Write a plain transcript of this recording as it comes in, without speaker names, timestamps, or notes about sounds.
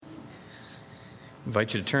I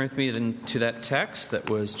invite you to turn with me then to that text that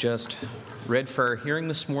was just read for our hearing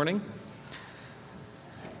this morning.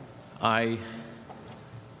 Our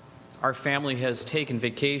family has taken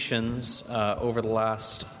vacations over the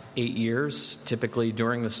last 8 years, typically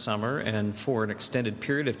during the summer and for an extended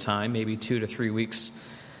period of time, maybe 2 to 3 weeks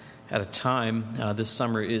at a time. This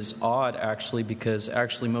summer is odd, actually, because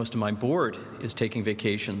actually most of my board is taking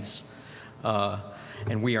vacations,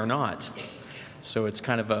 and we are not. So it's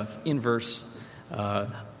kind of an inverse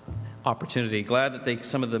opportunity. Glad that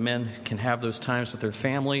some of the men can have those times with their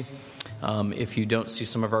family. If you don't see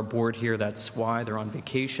some of our board here, that's why they're on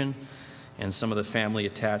vacation, and some of the family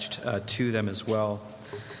attached to them as well.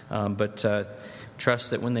 But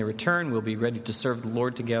trust that when they return, we'll be ready to serve the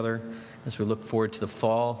Lord together as we look forward to the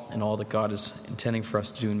fall and all that God is intending for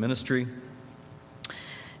us to do in ministry.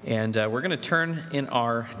 And we're going to turn in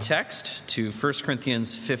our text to 1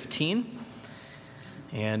 Corinthians 15.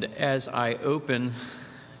 And as I open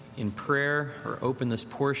in prayer, or open this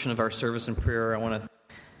portion of our service in prayer, I want to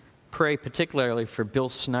pray particularly for Bill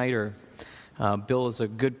Snyder. Bill is a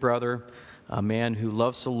good brother, a man who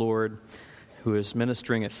loves the Lord, who is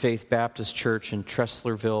ministering at Faith Baptist Church in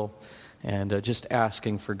Tresslerville, and just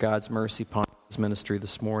asking for God's mercy upon his ministry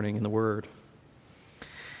this morning in the Word.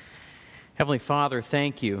 Heavenly Father,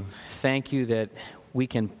 thank you. Thank you that we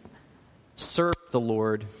can serve the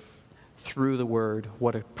Lord through the Word.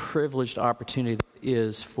 What a privileged opportunity that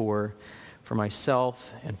is for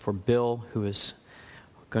myself and for Bill, who is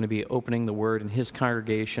going to be opening the Word in his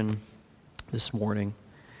congregation this morning.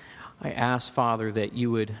 I ask, Father, that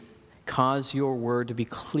you would cause your Word to be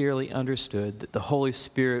clearly understood, that the Holy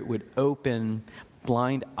Spirit would open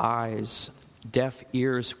blind eyes, deaf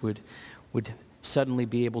ears would suddenly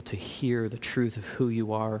be able to hear the truth of who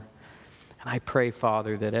you are. And I pray,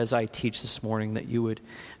 Father, that as I teach this morning, that you would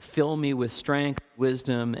fill me with strength,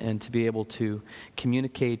 wisdom, and to be able to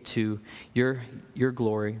communicate to your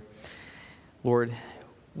glory. Lord,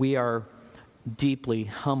 we are deeply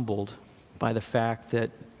humbled by the fact that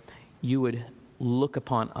you would look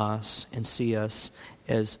upon us and see us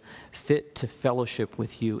as fit to fellowship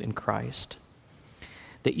with you in Christ.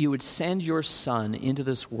 That you would send your Son into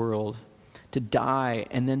this world to die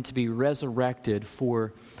and then to be resurrected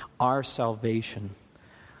for our salvation.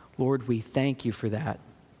 Lord, we thank you for that.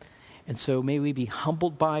 And so may we be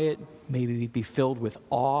humbled by it. May we be filled with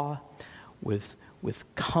awe, with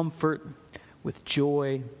comfort, with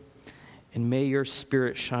joy. And may your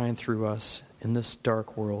Spirit shine through us in this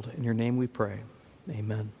dark world. In your name we pray.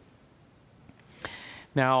 Amen.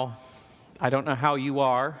 Now, I don't know how you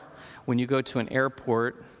are when you go to an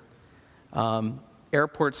airport.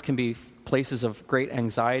 Airports can be places of great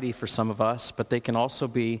anxiety for some of us, but they can also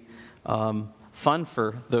be fun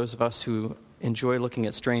for those of us who enjoy looking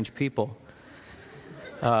at strange people.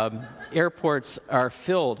 Airports are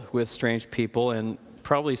filled with strange people, and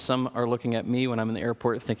probably some are looking at me when I'm in the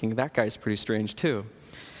airport thinking, that guy's pretty strange too.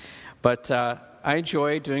 But I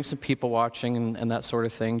enjoy doing some people watching and that sort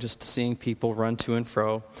of thing, just seeing people run to and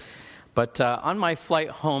fro. But on my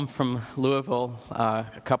flight home from Louisville a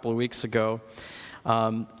couple of weeks ago,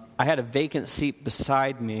 I had a vacant seat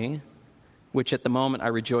beside me, which at the moment I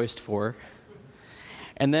rejoiced for.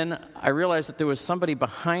 And then I realized that there was somebody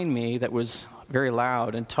behind me that was very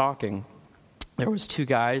loud and talking. There was two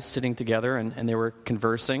guys sitting together, and they were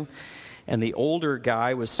conversing. And the older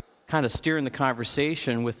guy was kind of steering the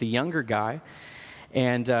conversation with the younger guy.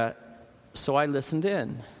 And so I listened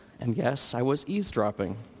in. And yes, I was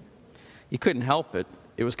eavesdropping. You couldn't help it.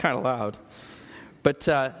 It was kind of loud. But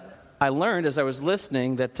I learned as I was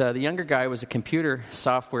listening that the younger guy was a computer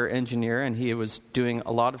software engineer, and he was doing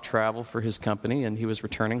a lot of travel for his company, and he was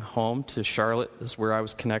returning home to Charlotte, is where I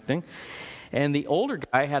was connecting. And the older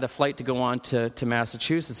guy had a flight to go on to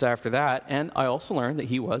Massachusetts after that, and I also learned that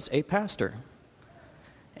he was a pastor.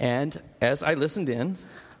 And as I listened in,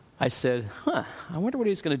 I said, I wonder what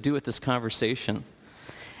he's going to do with this conversation.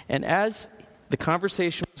 And as the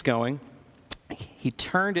conversation was going, he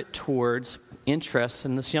turned it towards interests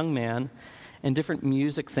in this young man and different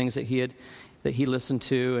music things that he listened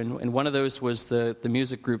to, and one of those was the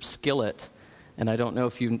music group Skillet. And I don't know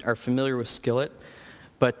if you are familiar with Skillet,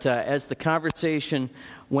 but as the conversation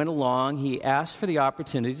went along, he asked for the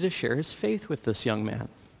opportunity to share his faith with this young man.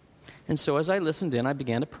 And so as I listened in, I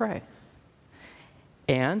began to pray.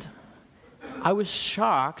 And I was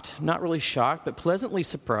shocked, not really shocked, but pleasantly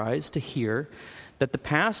surprised to hear that the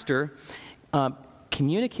pastor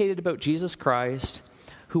communicated about Jesus Christ,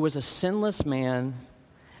 who was a sinless man,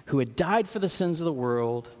 who had died for the sins of the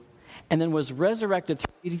world, and then was resurrected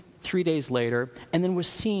 3 days later, and then was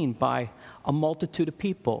seen by a multitude of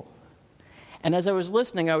people. And as I was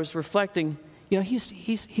listening, I was reflecting,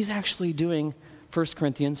 he's actually doing 1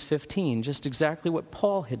 Corinthians 15, just exactly what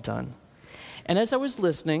Paul had done. And as I was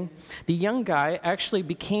listening, the young guy actually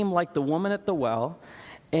became like the woman at the well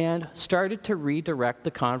and started to redirect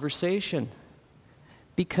the conversation.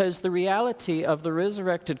 Because the reality of the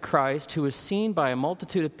resurrected Christ, who was seen by a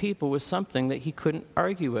multitude of people, was something that he couldn't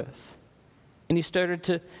argue with. And he started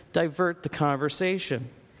to divert the conversation.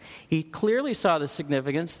 He clearly saw the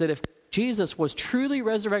significance that if Jesus was truly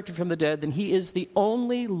resurrected from the dead, then he is the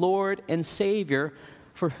only Lord and Savior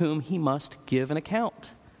for whom he must give an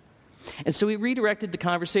account. And so he redirected the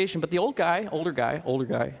conversation, but the older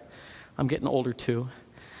guy, I'm getting older too,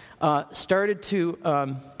 started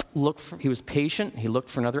to he was patient, he looked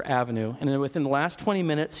for another avenue, and then within the last 20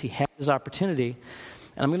 minutes, he had his opportunity,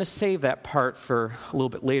 and I'm going to save that part for a little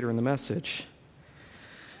bit later in the message.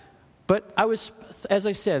 But I was, as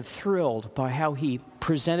I said, thrilled by how he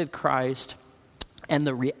presented Christ and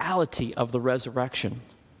the reality of the resurrection.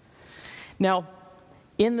 Now,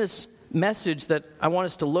 in this message that I want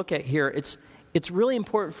us to look at here, it's really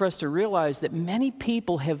important for us to realize that many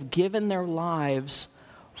people have given their lives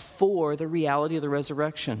for the reality of the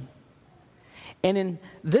resurrection. And in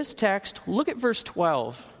this text, look at verse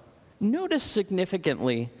 12. Notice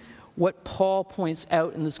significantly what Paul points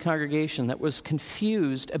out in this congregation that was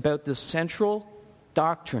confused about this central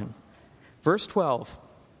doctrine. Verse 12.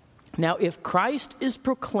 Now, if Christ is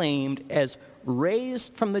proclaimed as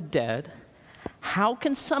raised from the dead, how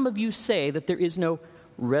can some of you say that there is no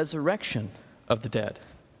resurrection of the dead?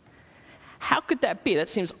 How could that be? That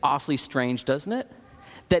seems awfully strange, doesn't it?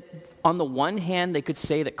 That on the one hand, they could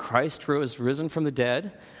say that Christ was risen from the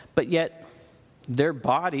dead, but yet their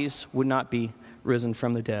bodies would not be risen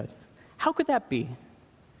from the dead. How could that be?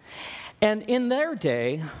 And in their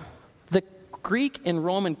day, the Greek and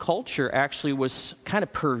Roman culture actually was kind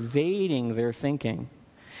of pervading their thinking.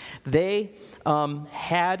 They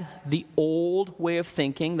had the old way of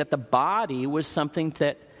thinking that the body was something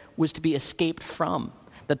that was to be escaped from,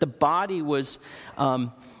 that the body was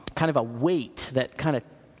kind of a weight that kind of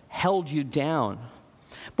held you down.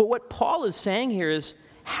 But what Paul is saying here is,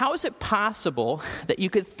 how is it possible that you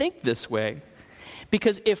could think this way?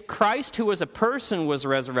 Because if Christ, who was a person, was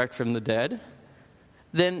resurrected from the dead,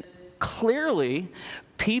 then clearly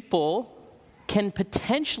people can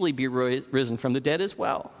potentially be risen from the dead as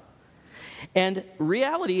well. And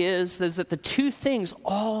reality is that the two things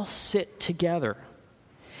all sit together.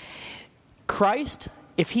 Christ,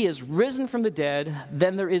 if he is risen from the dead,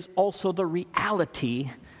 then there is also the reality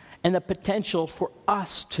and the potential for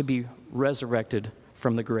us to be resurrected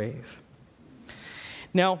from the grave.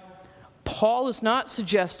 Now, Paul is not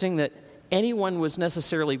suggesting that anyone was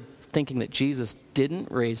necessarily thinking that Jesus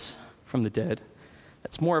didn't raise from the dead.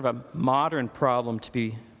 That's more of a modern problem, to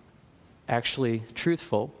be actually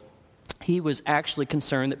truthful. He was actually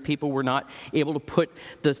concerned that people were not able to put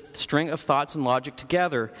the string of thoughts and logic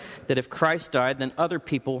together, that if Christ died, then other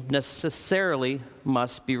people necessarily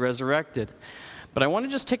must be resurrected. But I want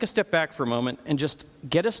to just take a step back for a moment and just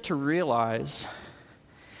get us to realize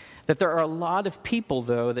that there are a lot of people,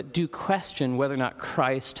 though, that do question whether or not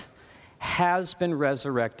Christ has been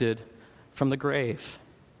resurrected from the grave.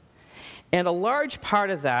 And a large part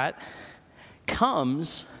of that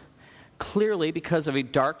comes clearly because of a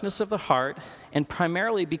darkness of the heart, and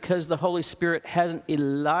primarily because the Holy Spirit hasn't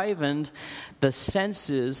enlivened the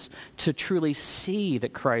senses to truly see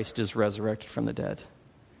that Christ is resurrected from the dead.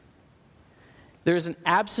 There is an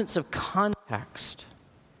absence of context.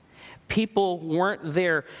 People weren't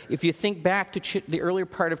there. If you think back to the earlier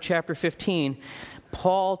part of chapter 15,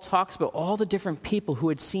 Paul talks about all the different people who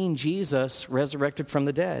had seen Jesus resurrected from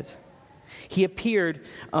the dead. He appeared,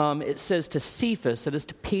 it says, to Cephas, that is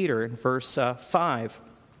to Peter in verse 5,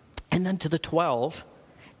 and then to the 12,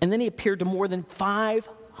 and then he appeared to more than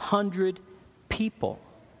 500 people.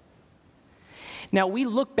 Now, we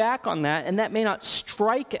look back on that, and that may not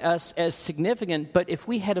strike us as significant, but if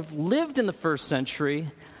we had have lived in the first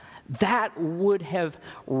century, that would have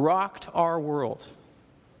rocked our world.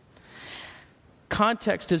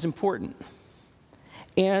 Context is important.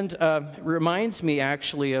 And reminds me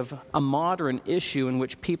actually of a modern issue in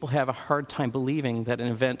which people have a hard time believing that an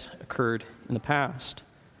event occurred in the past.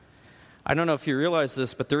 I don't know if you realize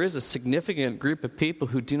this, but there is a significant group of people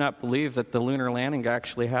who do not believe that the lunar landing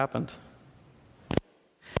actually happened.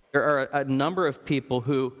 There are a number of people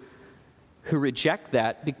who reject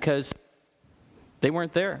that because they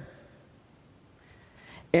weren't there.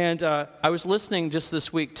 And I was listening just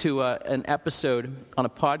this week to an episode on a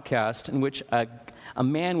podcast in which a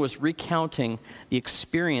man was recounting the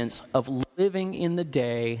experience of living in the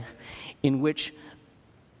day in which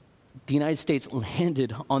the United States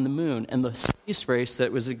landed on the moon and the space race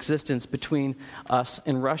that was in existence between us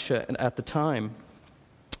and Russia at the time.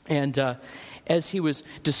 And as he was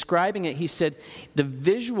describing it, he said the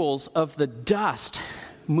visuals of the dust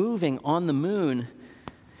moving on the moon,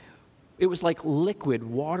 it was like liquid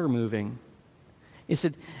water moving. He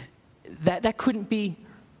said that couldn't be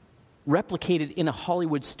replicated in a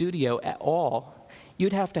Hollywood studio at all.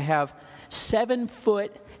 You'd have to have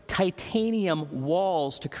 7-foot titanium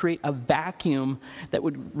walls to create a vacuum that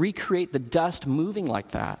would recreate the dust moving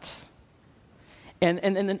like that. And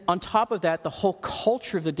then on top of that, the whole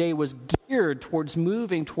culture of the day was geared towards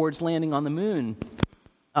moving towards landing on the moon.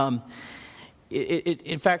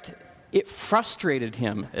 In fact, it frustrated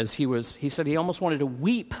him as he said he almost wanted to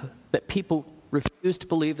weep that people refused to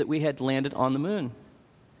believe that we had landed on the moon.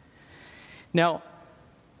 Now,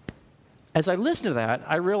 as I listened to that,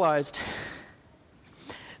 I realized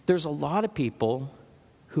there's a lot of people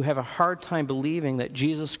who have a hard time believing that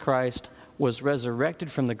Jesus Christ was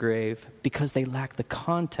resurrected from the grave because they lack the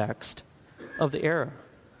context of the era.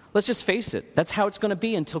 Let's just face it, that's how it's going to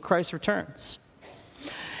be until Christ returns.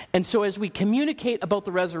 And so as we communicate about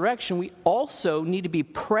the resurrection, we also need to be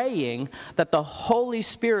praying that the Holy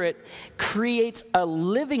Spirit creates a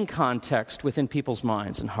living context within people's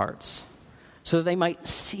minds and hearts so that they might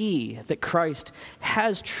see that Christ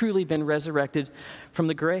has truly been resurrected from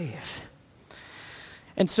the grave.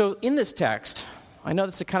 And so in this text, I know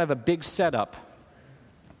that's a kind of a big setup,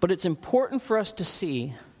 but it's important for us to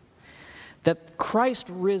see that Christ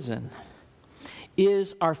risen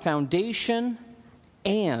is our foundation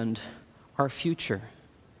and our future.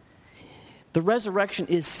 The resurrection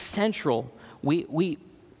is central. We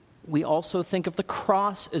also think of the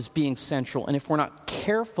cross as being central, and if we're not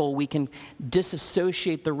careful, we can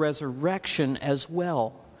disassociate the resurrection as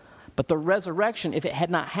well. But the resurrection, if it had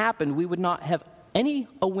not happened, we would not have any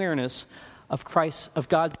awareness of Christ, of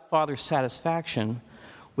God the Father's satisfaction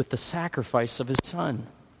with the sacrifice of his Son.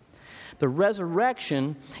 The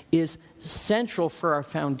resurrection is central for our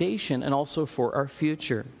foundation and also for our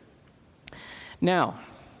future. Now,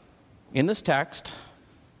 in this text,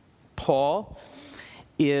 Paul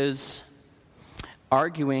is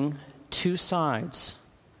arguing two sides.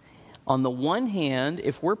 On the one hand,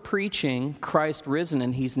 if we're preaching Christ risen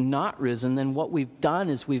and he's not risen, then what we've done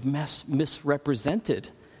is we've misrepresented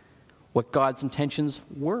what God's intentions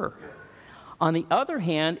were. On the other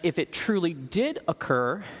hand, if it truly did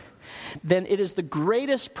occur, then it is the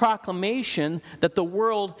greatest proclamation that the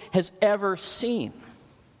world has ever seen.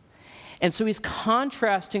 And so he's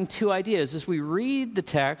contrasting two ideas. As we read the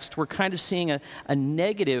text, we're kind of seeing a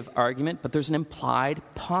negative argument, but there's an implied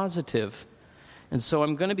positive. And so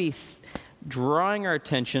I'm going to be drawing our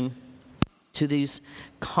attention to these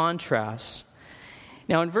contrasts.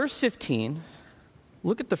 Now in verse 15,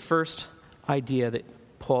 look at the first idea that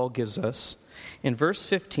Paul gives us. In verse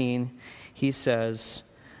 15, he says,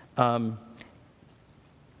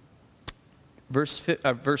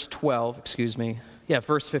 verse 12, excuse me. Yeah,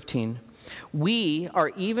 verse 15. We are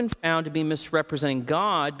even found to be misrepresenting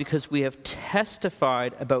God because we have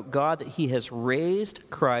testified about God that he has raised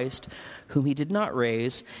Christ, whom he did not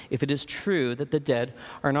raise, if it is true that the dead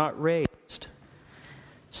are not raised.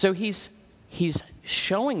 So he's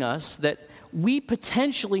showing us that we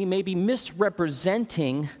potentially may be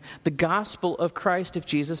misrepresenting the gospel of Christ if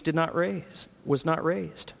Jesus was not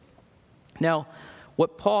raised. Now,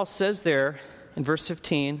 what Paul says there in verse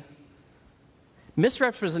 15,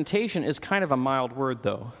 misrepresentation is kind of a mild word,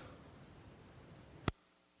 though.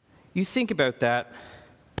 You think about that.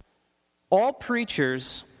 All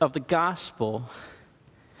preachers of the gospel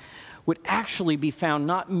would actually be found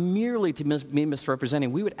not merely to be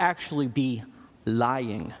misrepresenting, we would actually be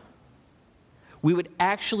lying. We would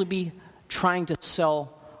actually be trying to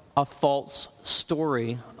sell a false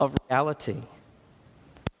story of reality.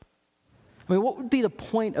 I mean, what would be the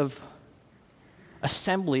point of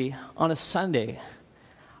assembly on a Sunday?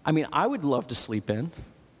 I mean, I would love to sleep in.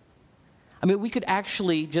 I mean, we could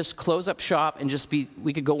actually just close up shop and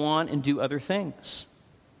we could go on and do other things.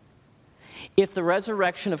 If the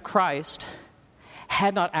resurrection of Christ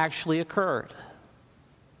had not actually occurred.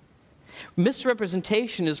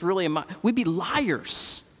 Misrepresentation is really, we'd be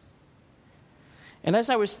liars. And as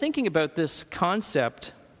I was thinking about this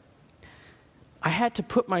concept, I had to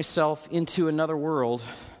put myself into another world.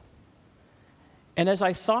 And as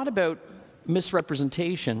I thought about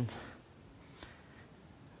misrepresentation,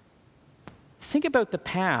 think about the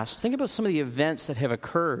past. Think about some of the events that have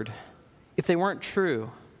occurred. If they weren't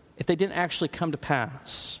true, if they didn't actually come to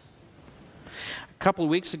pass. A couple of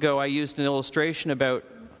weeks ago, I used an illustration about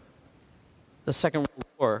the Second World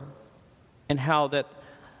War and how that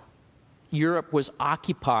Europe was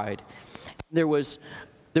occupied. There was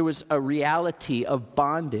a reality of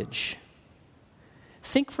bondage.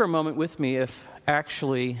 Think for a moment with me if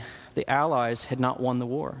actually the Allies had not won the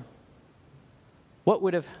war. What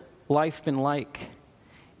would have life been like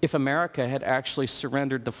if America had actually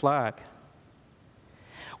surrendered the flag?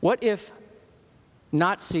 What if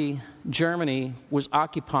Nazi Germany was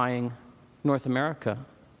occupying North America?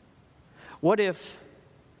 What if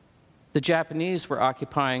the Japanese were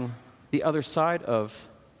occupying the other side of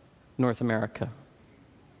North America?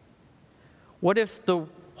 What if the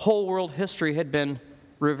whole world history had been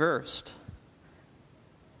reversed?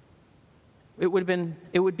 It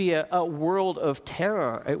would be a world of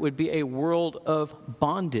terror. It would be a world of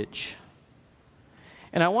bondage.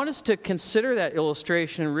 And I want us to consider that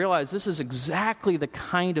illustration and realize this is exactly the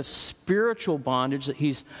kind of spiritual bondage that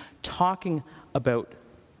he's talking about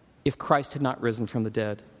if Christ had not risen from the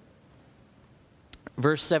dead.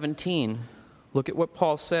 Verse 17, look at what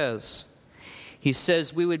Paul says. He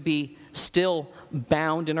says we would be still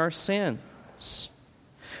bound in our sins.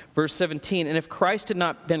 Verse 17, and if Christ had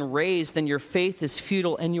not been raised, then your faith is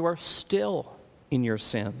futile and you are still in your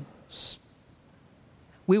sins.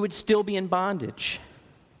 We would still be in bondage.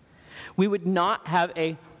 We would not have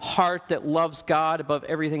a heart that loves God above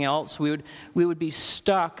everything else. We would be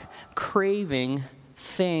stuck craving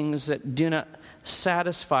things that do not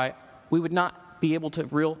satisfy. We would not be able to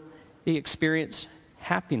really experience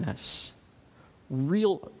happiness,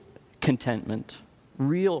 real contentment,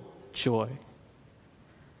 real joy.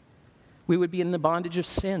 We would be in the bondage of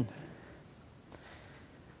sin.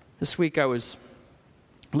 This week I was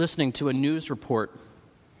listening to a news report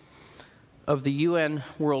of the UN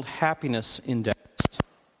World Happiness Index.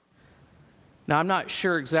 Now, I'm not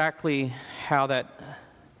sure exactly how that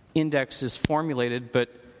index is formulated, but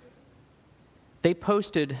they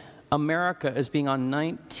posted America as being on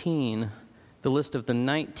 19, the list of the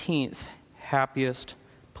 19th happiest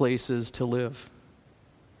places to live.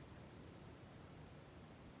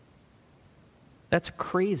 That's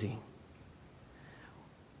crazy.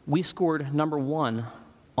 We scored number 1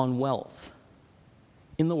 on wealth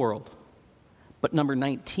in the world, but number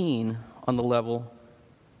 19 on the level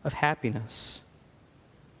of happiness.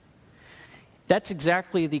 That's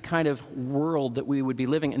exactly the kind of world that we would be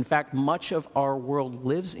living. In fact, much of our world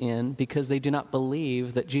lives in because they do not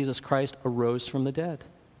believe that Jesus Christ arose from the dead.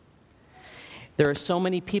 There are so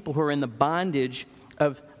many people who are in the bondage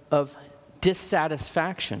of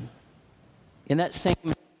dissatisfaction. In that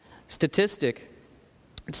same statistic,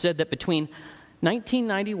 it said that between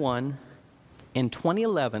 1991 and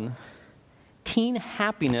 2011, teen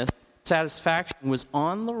happiness, satisfaction was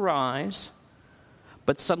on the rise,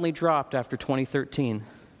 but suddenly dropped after 2013.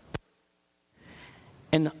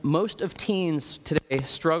 And most of teens today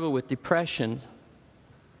struggle with depression,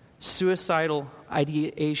 suicidal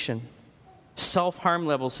ideation. Self-harm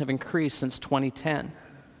levels have increased since 2010.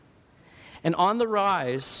 And on the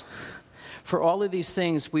rise, for all of these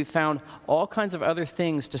things, we've found all kinds of other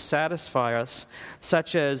things to satisfy us,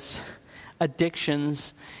 such as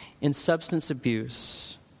addictions in substance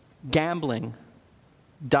abuse, gambling,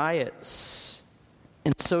 diets,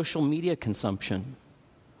 and social media consumption.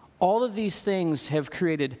 All of these things have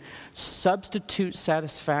created substitute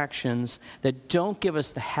satisfactions that don't give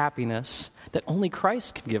us the happiness that only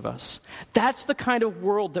Christ can give us. That's the kind of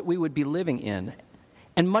world that we would be living in,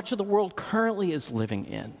 and much of the world currently is living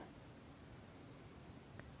in.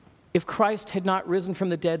 If Christ had not risen from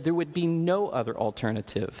the dead, there would be no other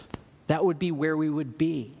alternative. That would be where we would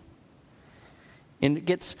be. And it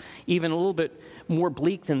gets even a little bit more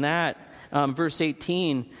bleak than that. Verse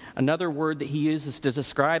 18, another word that he uses to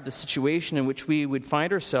describe the situation in which we would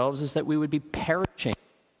find ourselves is that we would be perishing.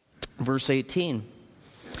 Verse 18,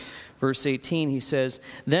 he says,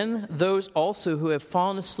 then those also who have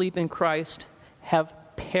fallen asleep in Christ have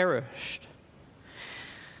perished.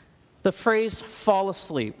 The phrase fall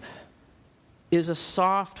asleep is a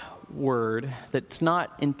soft word that's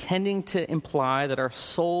not intending to imply that our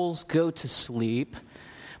souls go to sleep,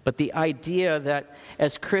 but the idea that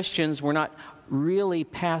as Christians we're not really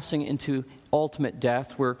passing into ultimate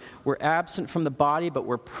death. We're absent from the body, but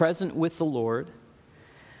we're present with the Lord.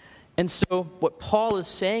 And so what Paul is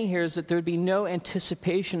saying here is that there would be no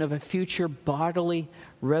anticipation of a future bodily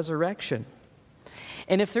resurrection.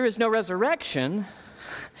 And if there is no resurrection,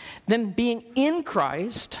 then being in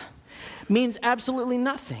Christ means absolutely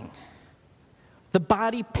nothing. The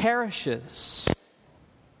body perishes.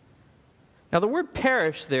 Now, the word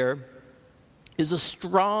perish there is a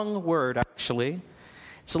strong word, actually.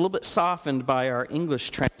 It's a little bit softened by our English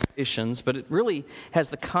translations, but it really has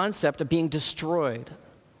the concept of being destroyed.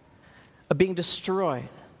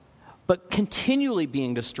 But but continually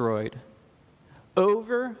being destroyed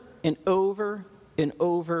over and over and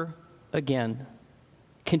over again.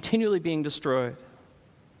 Continually being destroyed.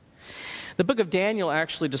 The book of Daniel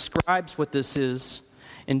actually describes what this is.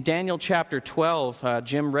 In Daniel chapter 12,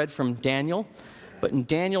 Jim read from Daniel, but in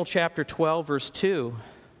Daniel chapter 12, verse 2,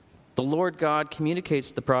 the Lord God communicates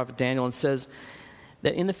to the prophet Daniel and says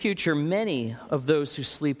that in the future, many of those who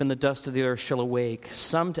sleep in the dust of the earth shall awake,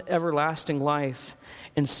 some to everlasting life,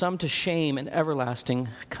 and some to shame and everlasting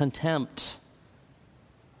contempt.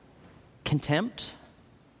 Contempt?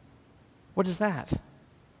 What is that?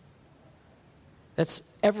 That's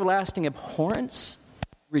everlasting abhorrence?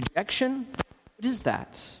 Rejection? What is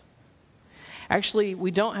that? Actually, we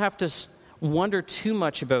don't have to wonder too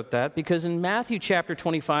much about that, because in Matthew chapter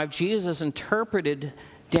 25, Jesus interpreted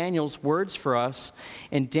Daniel's words for us.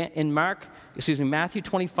 In Matthew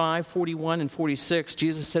 25, 41 and 46,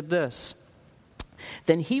 Jesus said this,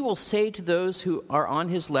 "Then he will say to those who are on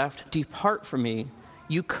his left, 'Depart from me,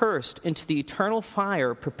 you cursed, into the eternal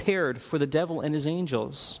fire prepared for the devil and his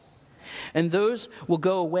angels. And those will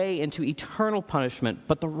go away into eternal punishment,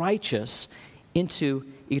 but the righteous into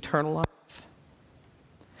eternal life.'"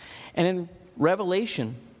 And in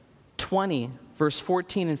Revelation 20, verse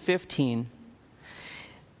 14 and 15,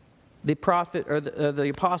 the prophet or the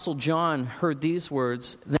apostle John heard these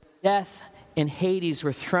words, "Then death and Hades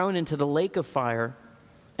were thrown into the lake of fire.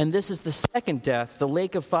 And this is the second death, the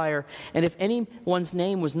lake of fire. And if anyone's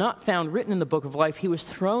name was not found written in the book of life, he was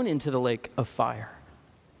thrown into the lake of fire."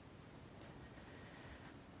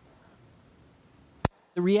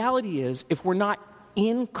 The reality is, if we're not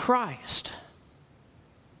in Christ,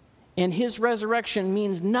 and his resurrection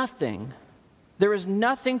means nothing, there is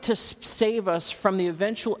nothing to save us from the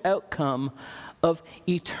eventual outcome of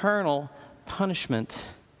eternal punishment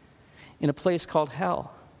in a place called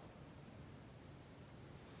hell.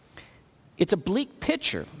 It's a bleak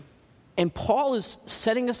picture. And Paul is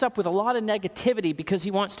setting us up with a lot of negativity because he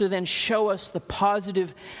wants to then show us the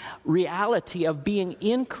positive reality of being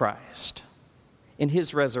in Christ in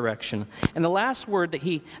his resurrection. And the last word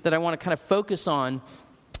that I want to kind of focus on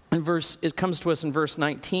it comes to us in verse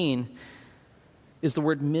 19, is the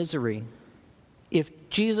word misery. If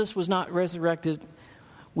Jesus was not resurrected,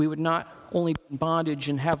 we would not only be in bondage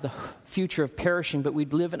and have the future of perishing, but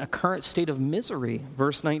we'd live in a current state of misery.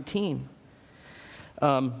 Verse 19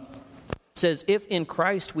 says, "If in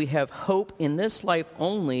Christ we have hope in this life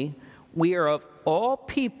only, we are of all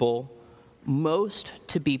people most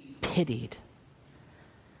to be pitied."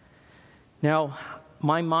 Now,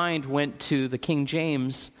 my mind went to the King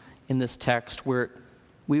James in this text, where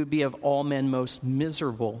we would be of all men most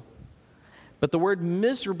miserable. But the word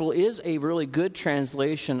miserable is a really good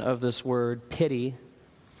translation of this word pity.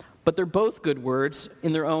 But they're both good words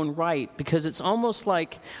in their own right, because it's almost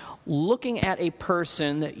like looking at a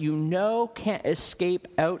person that you know can't escape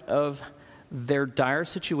out of their dire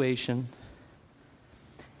situation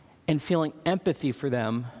and feeling empathy for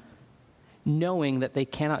them, knowing that they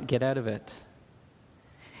cannot get out of it.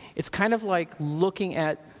 It's kind of like looking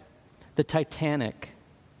at the Titanic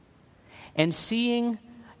and seeing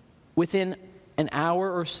within an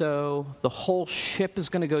hour or so the whole ship is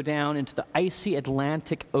going to go down into the icy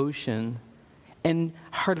Atlantic Ocean, and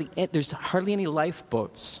there's hardly any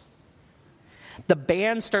lifeboats. The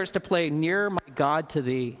band starts to play "Nearer, My God, to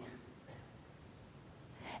Thee."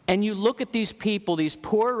 And you look at these people, these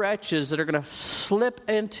poor wretches that are going to slip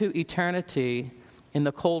into eternity in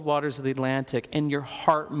the cold waters of the Atlantic, and your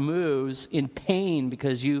heart moves in pain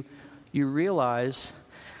because you realize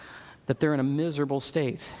that they're in a miserable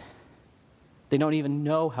state. They don't even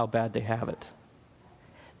know how bad they have it.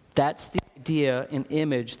 That's the idea and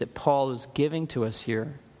image that Paul is giving to us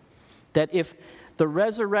here. That if the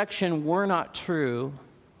resurrection were not true,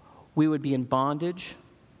 we would be in bondage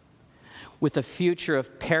with a future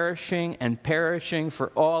of perishing and perishing for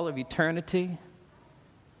all of eternity,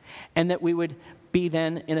 and that we would be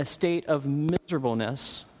then in a state of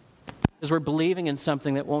miserableness because we're believing in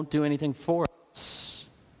something that won't do anything for us.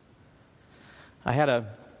 I had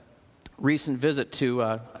a recent visit to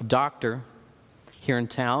a doctor here in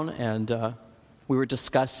town, and we were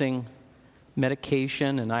discussing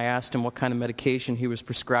medication, and I asked him what kind of medication he was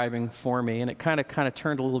prescribing for me, and it kind of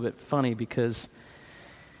turned a little bit funny because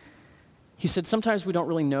he said, "Sometimes we don't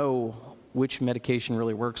really know which medication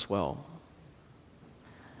really works well.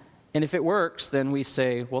 And if it works, then we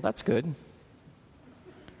say, well, that's good."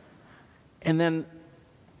 And then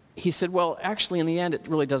he said, "Well, actually, in the end, it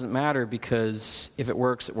really doesn't matter, because if it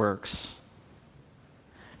works, it works."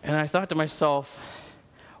 And I thought to myself,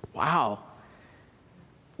 wow,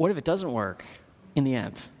 what if it doesn't work in the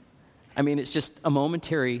end? I mean, it's just a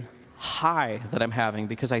momentary high that I'm having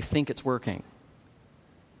because I think it's working.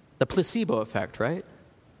 The placebo effect, right?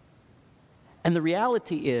 And the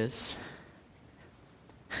reality is,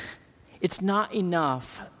 it's not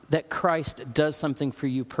enough that Christ does something for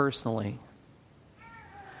you personally.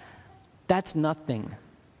 That's nothing.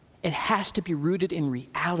 It has to be rooted in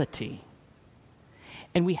reality.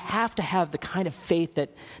 And we have to have the kind of faith that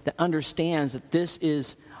understands that this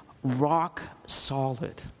is rock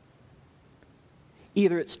solid.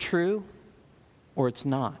 Either it's true or it's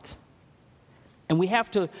not. And we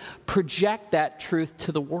have to project that truth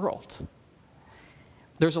to the world.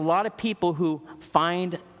 There's a lot of people who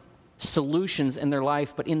find solutions in their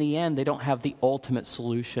life, but in the end, they don't have the ultimate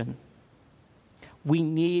solution. We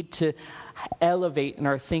need to elevate in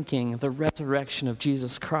our thinking the resurrection of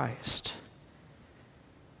Jesus Christ.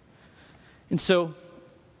 And so,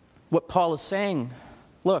 what Paul is saying,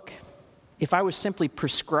 look, if I was simply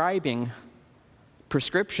prescribing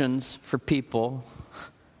prescriptions for people,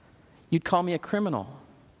 you'd call me a criminal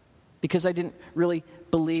because I didn't really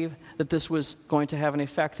believe that this was going to have an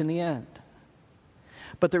effect in the end.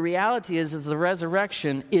 But the reality is the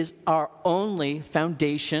resurrection is our only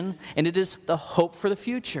foundation, and it is the hope for the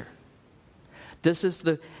future. This is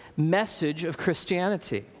the message of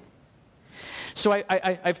Christianity. So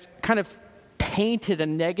I've kind of painted a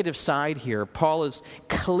negative side here. Paul is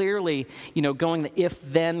clearly, going the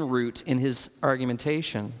if-then route in his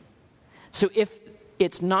argumentation. So if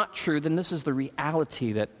it's not true, then this is the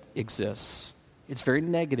reality that exists. It's very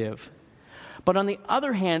negative. But on the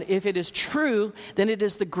other hand, if it is true, then it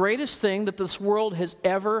is the greatest thing that this world has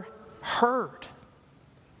ever heard.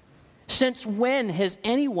 Since when has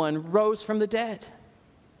anyone rose from the dead?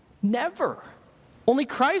 Never. Only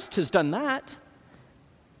Christ has done that.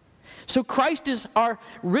 So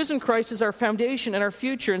risen Christ is our foundation and our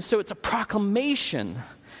future, and so it's a proclamation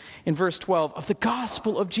in verse 12 of the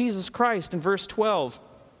gospel of Jesus Christ. In verse 12,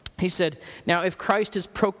 he said, "Now if Christ is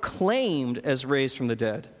proclaimed as raised from the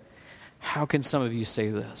dead, how can some of you say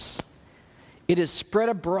this? It is spread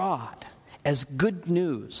abroad as good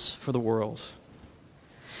news for the world."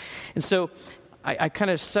 And so I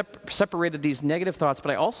kind of separated these negative thoughts,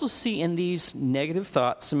 but I also see in these negative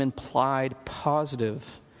thoughts some implied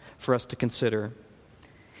positive for us to consider.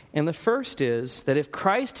 And the first is that if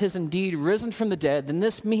Christ has indeed risen from the dead, then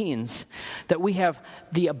this means that we have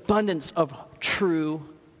the abundance of true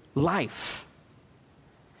life.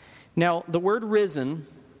 Now, the word risen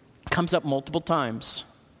comes up multiple times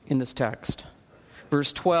in this text.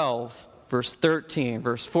 Verse 12, verse 13,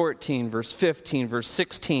 verse 14, verse 15, verse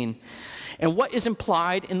 16. And what is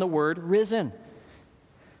implied in the word risen?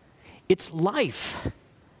 It's life,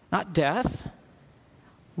 not death.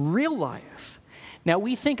 Real life. Now,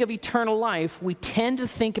 we think of eternal life, we tend to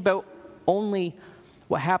think about only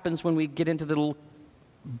what happens when we get into the little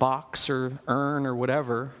box or urn or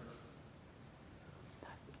whatever.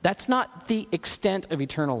 That's not the extent of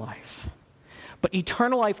eternal life. But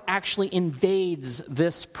eternal life actually invades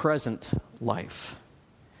this present life,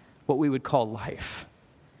 what we would call life.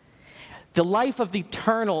 The life of the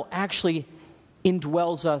eternal actually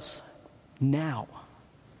indwells us now,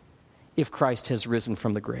 if Christ has risen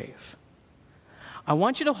from the grave. I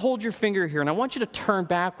want you to hold your finger here, and I want you to turn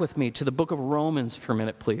back with me to the book of Romans for a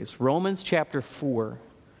minute, please. Romans chapter 4.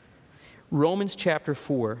 Romans chapter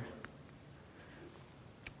 4.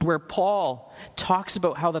 Where Paul talks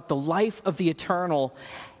about how that the life of the eternal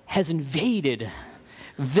has invaded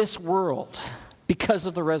this world because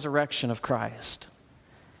of the resurrection of Christ.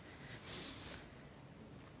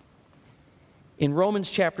 In Romans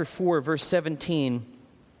chapter 4, verse 17,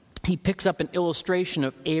 he picks up an illustration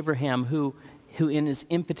of Abraham who in his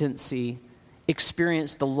impotency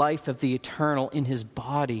experienced the life of the eternal in his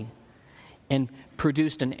body and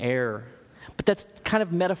produced an heir. But that's kind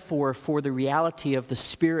of metaphor for the reality of the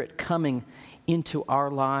Spirit coming into our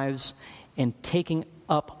lives and taking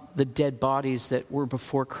up the dead bodies that were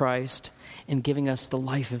before Christ and giving us the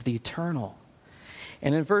life of the eternal.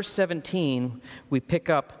 And in verse 17, we pick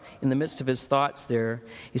up in the midst of his thoughts there,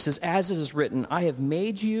 he says, "As it is written, I have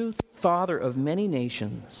made you the father of many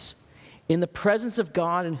nations, in the presence of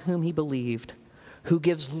God in whom he believed, who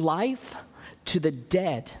gives life to the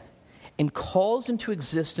dead and calls into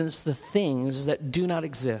existence the things that do not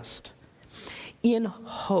exist. In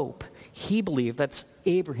hope, he believed," that's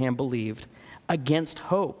Abraham believed, "against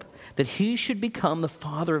hope, that he should become the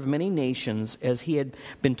father of many nations, as he had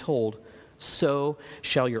been told, so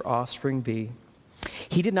shall your offspring be.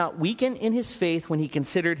 He did not weaken in his faith when he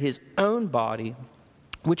considered his own body,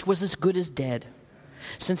 which was as good as dead,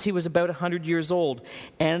 since he was about 100 years old,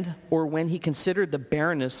 or when he considered the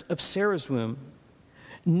barrenness of Sarah's womb.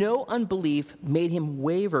 No unbelief made him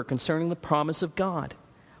waver concerning the promise of God,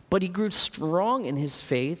 but he grew strong in his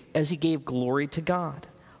faith as he gave glory to God,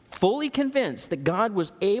 fully convinced that God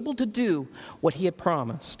was able to do what he had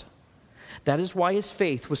promised. That is why his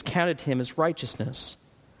faith was counted to him as righteousness.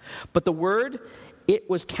 But the word, "it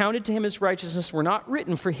was counted to him as righteousness," were not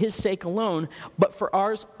written for his sake alone, but for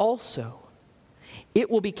ours also. It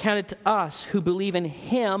will be counted to us who believe in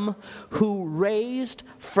him who raised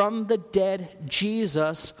from the dead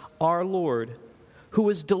Jesus our Lord, who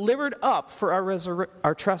was delivered up for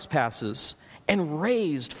our trespasses and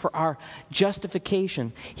raised for our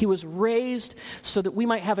justification. He was raised so that we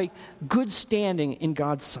might have a good standing in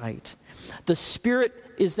God's sight. The Spirit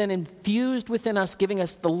is then infused within us, giving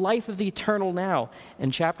us the life of the eternal now.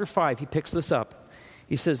 In chapter 5, he picks this up.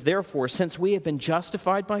 He says, "Therefore, since we have been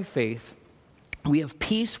justified by faith, we have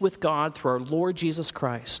peace with God through our Lord Jesus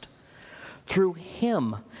Christ. Through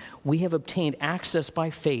him, we have obtained access by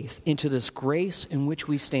faith into this grace in which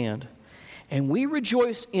we stand. And we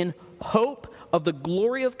rejoice in hope of the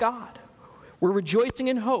glory of God." We're rejoicing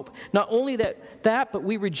in hope. Not only that, but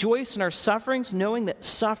we rejoice in our sufferings, knowing that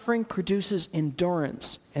suffering produces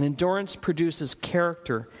endurance, and endurance produces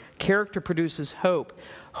character. Character produces hope.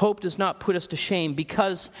 Hope does not put us to shame,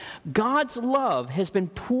 because God's love has been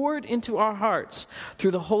poured into our hearts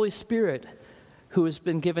through the Holy Spirit who has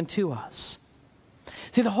been given to us.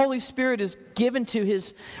 See, the Holy Spirit is given to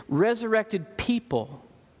his resurrected people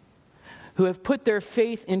who have put their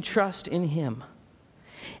faith and trust in him.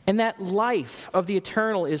 And that life of the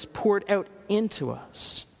eternal is poured out into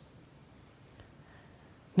us.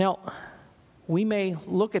 Now, we may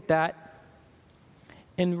look at that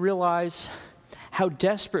and realize how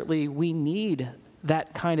desperately we need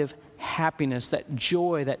that kind of happiness, that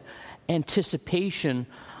joy, that anticipation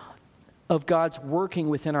of God's working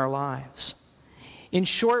within our lives. In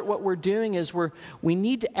short, what we're doing is we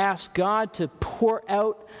need to ask God to pour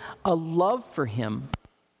out a love for him.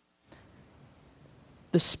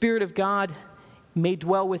 The Spirit of God may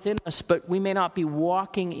dwell within us, but we may not be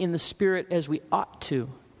walking in the Spirit as we ought to.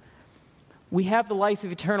 We have the life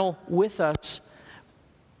of eternal with us,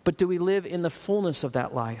 but do we live in the fullness of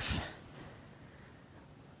that life?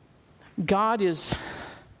 God is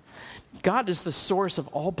the source of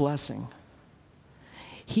all blessing.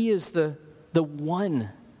 He is the one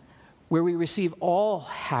where we receive all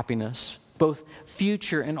happiness, both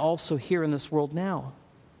future and also here in this world now.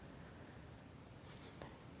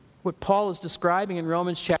 What Paul is describing in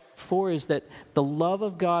Romans chapter 4 is that the love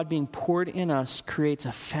of God being poured in us creates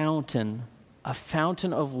a fountain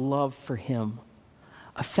of love for him,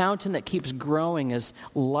 a fountain that keeps growing as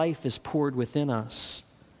life is poured within us.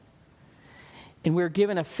 And we're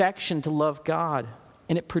given affection to love God,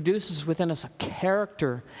 and it produces within us a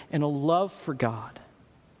character and a love for God.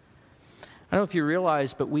 I don't know if you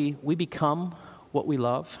realize, but we become what we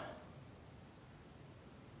love.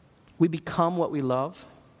 We become what we love.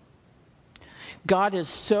 God has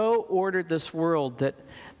so ordered this world that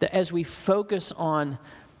as we focus on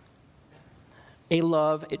a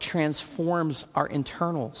love, it transforms our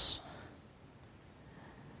internals.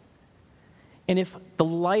 And if the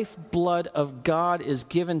lifeblood of God is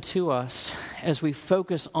given to us as we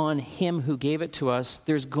focus on him who gave it to us,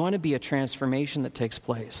 there's going to be a transformation that takes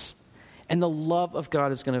place. And the love of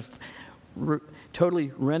God is going to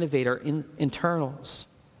totally renovate our internals.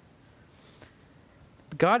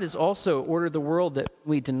 God has also ordered the world that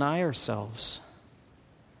we deny ourselves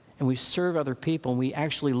and we serve other people and we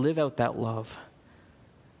actually live out that love.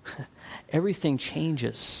 Everything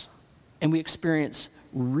changes and we experience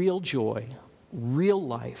real joy, real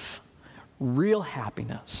life, real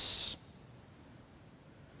happiness.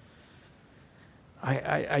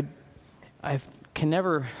 I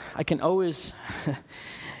can always,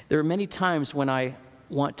 there are many times when I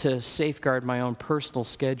want to safeguard my own personal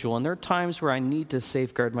schedule, and there are times where I need to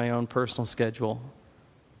safeguard my own personal schedule.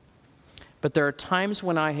 But there are times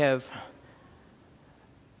when I have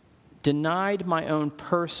denied my own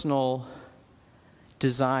personal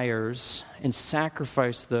desires and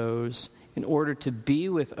sacrificed those in order to be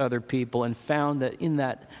with other people, and found that in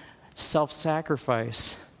that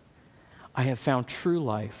self-sacrifice, I have found true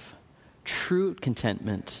life, true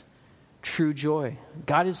contentment, true joy.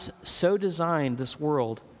 God has so designed this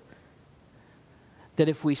world that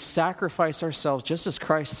if we sacrifice ourselves, just as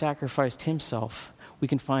Christ sacrificed himself, we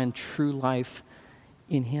can find true life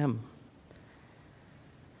in him.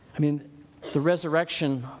 I mean, the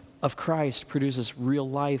resurrection of Christ produces real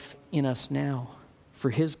life in us now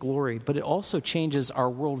for his glory, but it also changes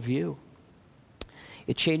our worldview.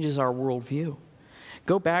 It changes our worldview.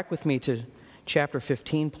 Go back with me to chapter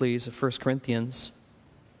 15, please, of 1 Corinthians.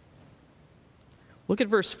 Look at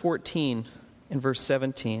verse 14 and verse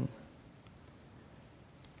 17.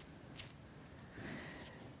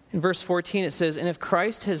 In verse 14 it says, "And if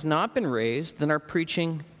Christ has not been raised, then our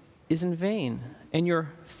preaching is in vain, and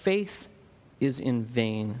your faith is in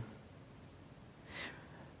vain."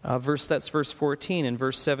 That's verse 14. In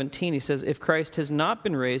verse 17 he says, "If Christ has not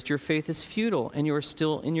been raised, your faith is futile, and you are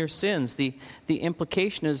still in your sins." The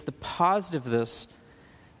implication is the positive of this.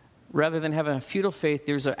 Rather than having a futile faith,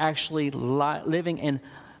 there's actually living in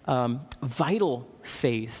vital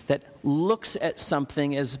faith that looks at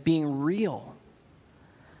something as being real.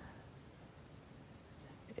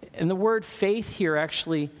 And the word faith here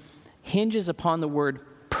actually hinges upon the word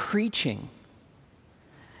preaching.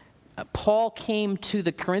 Paul came to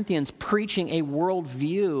the Corinthians preaching a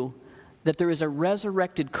worldview that there is a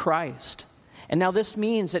resurrected Christ. And now this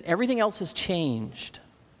means that everything else has changed.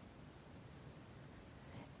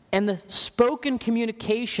 And the spoken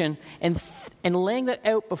communication and laying that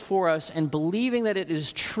out before us and believing that it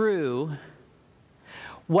is true,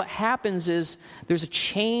 what happens is there's a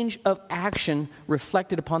change of action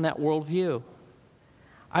reflected upon that worldview.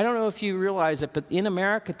 I don't know if you realize it, but in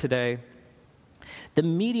America today, the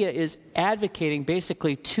media is advocating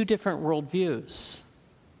basically two different worldviews.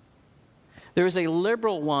 There is a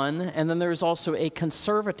liberal one, and then there is also a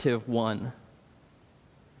conservative one.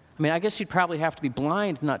 I mean, I guess you'd probably have to be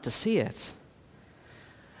blind not to see it.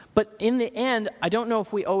 But in the end, I don't know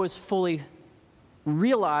if we always fully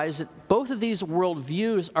realize that both of these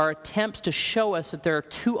worldviews are attempts to show us that there are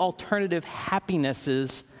two alternative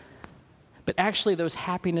happinesses, but actually those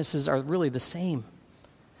happinesses are really the same.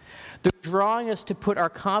 They're drawing us to put our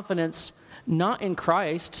confidence not in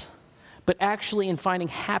Christ, but actually in finding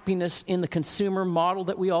happiness in the consumer model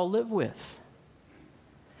that we all live with.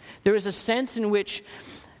 There is a sense in which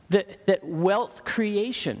that wealth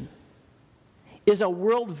creation is a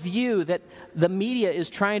worldview that the media is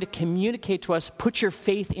trying to communicate to us. Put your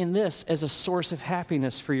faith in this as a source of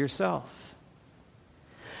happiness for yourself.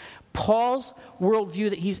 Paul's worldview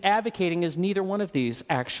that he's advocating is neither one of these,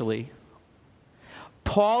 actually.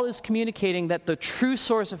 Paul is communicating that the true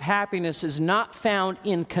source of happiness is not found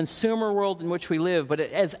in consumer world in which we live, but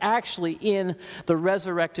it is actually in the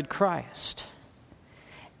resurrected Christ.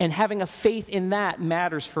 And having a faith in that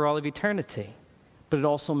matters for all of eternity, but it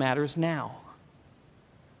also matters now.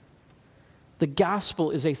 The gospel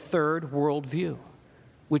is a third worldview,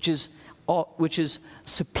 which is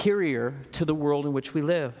superior to the world in which we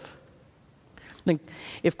live.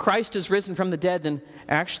 If Christ is risen from the dead, then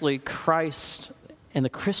actually Christ and the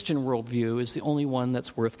Christian worldview is the only one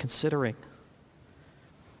that's worth considering.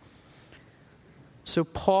 So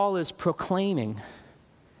Paul is proclaiming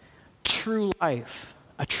true life,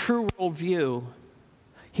 a true worldview.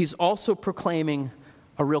 He's also proclaiming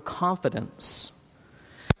a real confidence.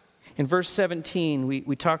 In verse 17,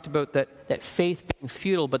 we talked about that faith being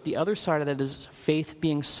futile, but the other side of that is faith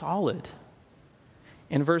being solid.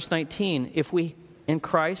 In verse 19, if we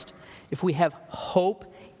have hope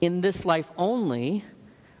in this life only,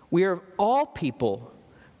 we are of all people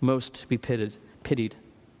most to be pitied.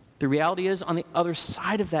 The reality is, on the other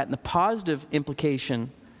side of that, and the positive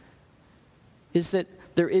implication is that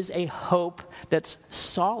there is a hope that's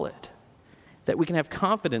solid, that we can have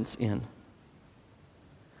confidence in.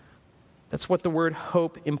 That's what the word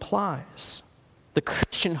hope implies. The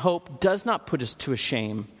Christian hope does not put us to a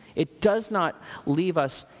shame. It does not leave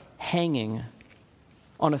us hanging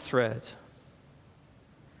on a thread.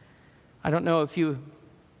 I don't know if you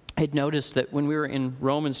had noticed that when we were in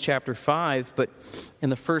Romans chapter 5, but in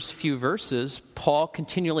the first few verses, Paul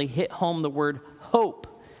continually hit home the word hope,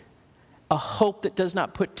 a hope that does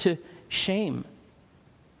not put to shame.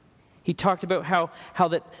 He talked about how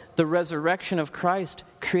that the resurrection of Christ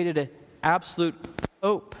created an absolute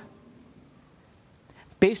hope.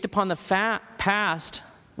 Based upon the past,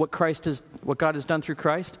 what God has done through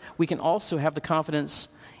Christ, we can also have the confidence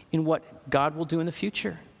in what God will do in the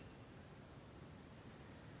future.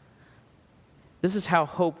 This is how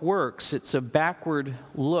hope works. It's a backward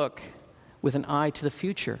look with an eye to the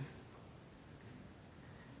future.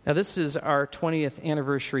 Now, this is our 20th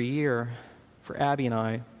anniversary year for Abby and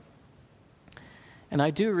I. And I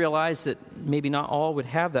do realize that maybe not all would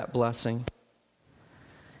have that blessing.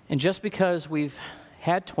 And just because we've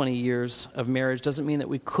had 20 years of marriage doesn't mean that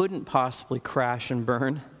we couldn't possibly crash and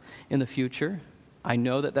burn in the future. I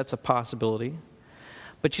know that that's a possibility.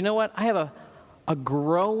 But you know what? I have a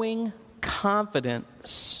growing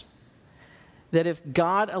confidence that if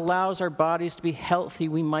God allows our bodies to be healthy,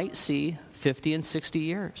 we might see 50 and 60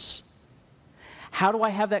 years. How do I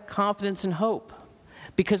have that confidence and hope?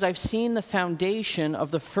 Because I've seen the foundation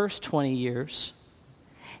of the first 20 years,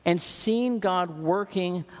 and seeing God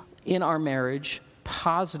working in our marriage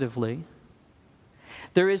positively,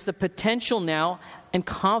 there is the potential now and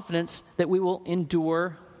confidence that we will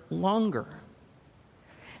endure longer.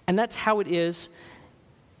 And that's how it is,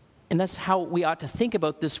 and that's how we ought to think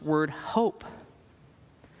about this word hope.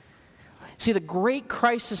 See, the great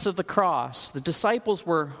crisis of the cross, the disciples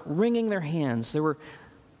were wringing their hands. They were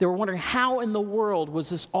wondering, how in the world was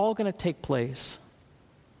this all going to take place?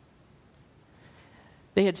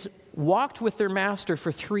 They had walked with their master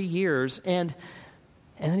for 3 years, and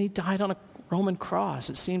then he died on a Roman cross.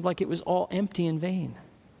 It seemed like it was all empty and vain.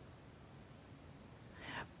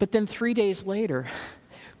 But then 3 days later,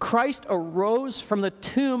 Christ arose from the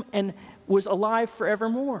tomb and was alive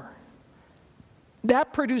forevermore.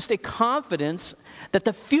 That produced a confidence that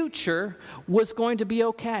the future was going to be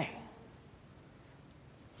okay.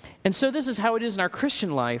 And so this is how it is in our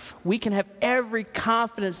Christian life. We can have every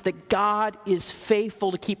confidence that God is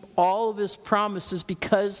faithful to keep all of his promises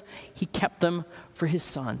because he kept them for his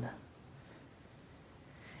Son.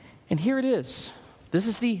 And here it is. This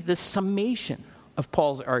is the summation of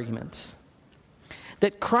Paul's argument.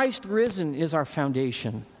 That Christ risen is our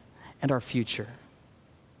foundation and our future.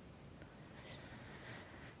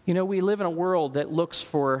 You know, we live in a world that looks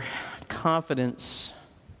for confidence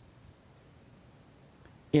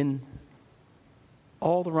in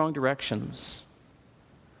all the wrong directions.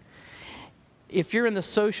 If you're in the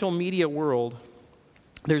social media world,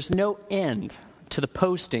 there's no end to the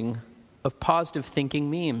posting of positive thinking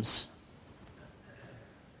memes.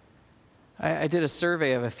 I did a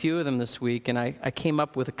survey of a few of them this week, and I came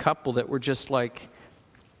up with a couple that were just like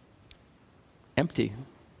empty.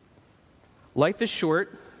 Life is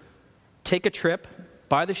short. Take a trip,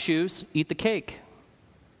 buy the shoes, eat the cake.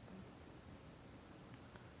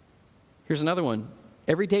 Here's another one.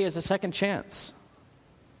 Every day is a second chance.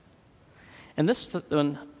 And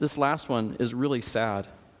this last one is really sad.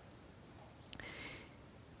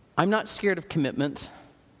 I'm not scared of commitment.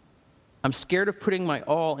 I'm scared of putting my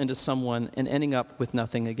all into someone and ending up with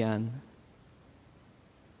nothing again.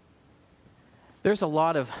 There's a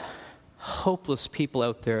lot of hopeless people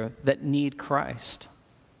out there that need Christ.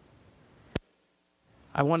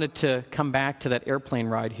 I wanted to come back to that airplane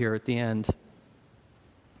ride here at the end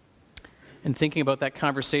and thinking about that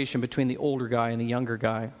conversation between the older guy and the younger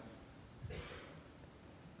guy.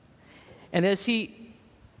 And as I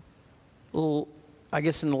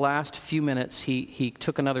guess in the last few minutes, he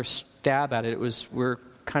took another stab at it. We're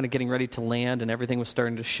kind of getting ready to land, and everything was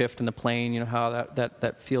starting to shift in the plane. You know how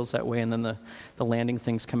that feels that way, and then the landing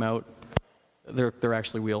things come out. They're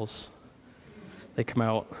actually wheels. They come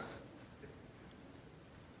out.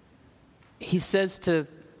 He says to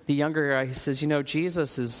the younger guy, he says, you know,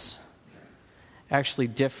 Jesus is actually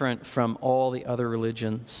different from all the other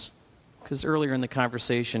religions. Because earlier in the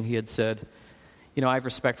conversation, he had said, you know, I have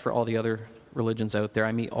respect for all the other religions out there.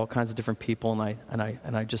 I meet all kinds of different people, and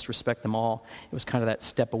I just respect them all. It was kind of that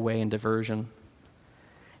step away and diversion.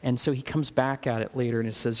 And so he comes back at it later, and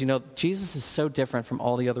he says, you know, Jesus is so different from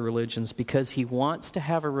all the other religions because he wants to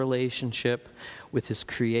have a relationship with his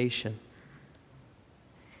creation.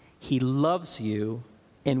 He loves you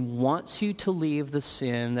and wants you to leave the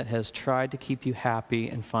sin that has tried to keep you happy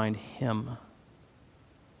and find him.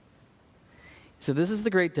 So this is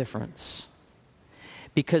the great difference.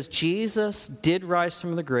 Because Jesus did rise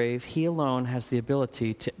from the grave, he alone has the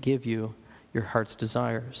ability to give you your heart's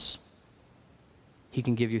desires. He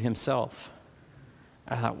can give you himself.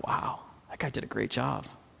 I thought, wow, that guy did a great job.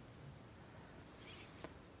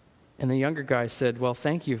 And the younger guy said, well,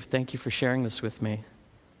 thank you for sharing this with me.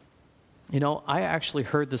 You know, I actually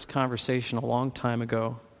heard this conversation a long time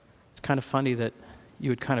ago. It's kind of funny that you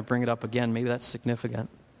would kind of bring it up again. Maybe that's significant.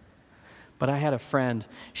 But I had a friend,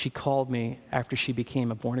 she called me after she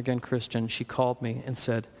became a born-again Christian. She called me and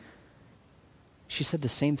she said the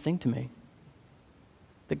same thing to me,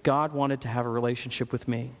 that God wanted to have a relationship with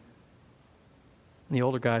me. And the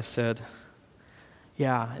older guy said,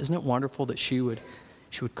 yeah, isn't it wonderful that she would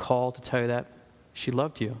call to tell you that she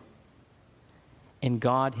loved you? And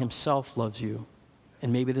God himself loves you.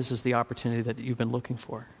 And maybe this is the opportunity that you've been looking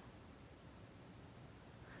for.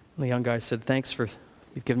 And the young guy said,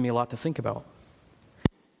 you've given me a lot to think about.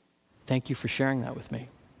 Thank you for sharing that with me.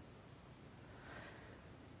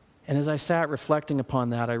 And as I sat reflecting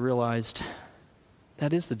upon that, I realized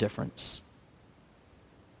that is the difference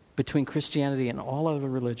between Christianity and all other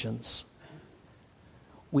religions.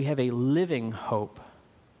 We have a living hope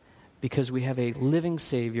because we have a living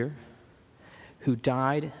Savior who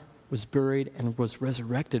died, was buried, and was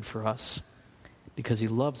resurrected for us because he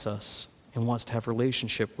loves us and wants to have a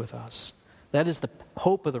relationship with us. That is the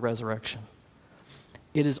hope of the resurrection.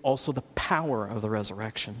 it is also the power of the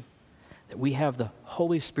resurrection, that we have the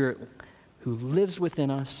Holy Spirit who lives within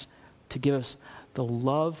us to give us the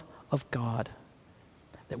love of God,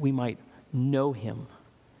 that we might know him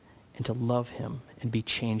and to love him and be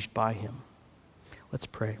changed by him. Let's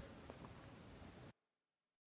pray.